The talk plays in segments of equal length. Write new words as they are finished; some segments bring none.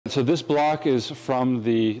So this block is from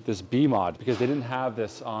this B mod because they didn't have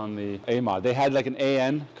this on the A mod. They had like an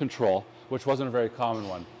AN control, which wasn't a very common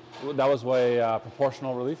one. That was way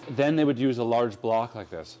proportional relief. Then they would use a large block like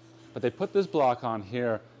this. But they put this block on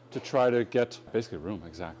here to try to get basically room,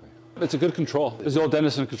 exactly. It's a good control. It's the old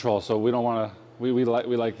Denison control, so we don't want to, we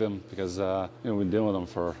like them because we've been dealing with them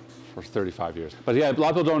for 35 years. But yeah, a lot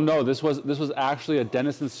of people don't know, this was actually a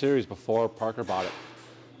Denison series before Parker bought it.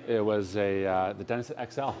 It was the Denison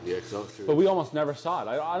XL. The XL series. But we almost never saw it.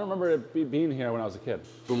 I don't remember it being here when I was a kid.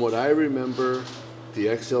 From what I remember,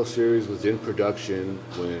 the XL series was in production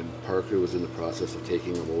when Parker was in the process of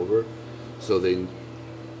taking them over. So they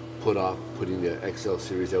put off putting the XL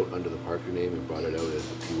series out under the Parker name and brought it out as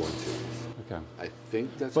the P1 series. Okay. I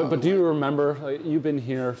think that's But do you remember, like, you've been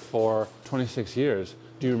here for 26 years.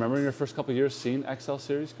 Do you remember in your first couple of years seeing XL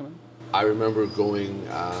series come in? I remember going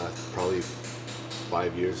probably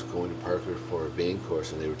 5 years going to Parker for a vein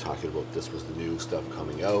course, and they were talking about this was the new stuff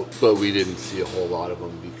coming out, but we didn't see a whole lot of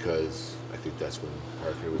them because I think that's when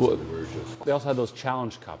Parker was on the verge of. They also had those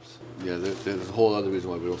challenge cups. Yeah, there's a whole other reason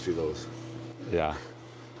why we don't see those. Yeah,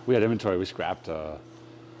 we had inventory. We scrapped.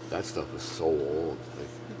 That stuff was so old. Like,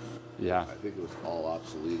 yeah, I think it was all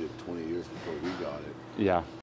obsoleted 20 years before we got it. Yeah,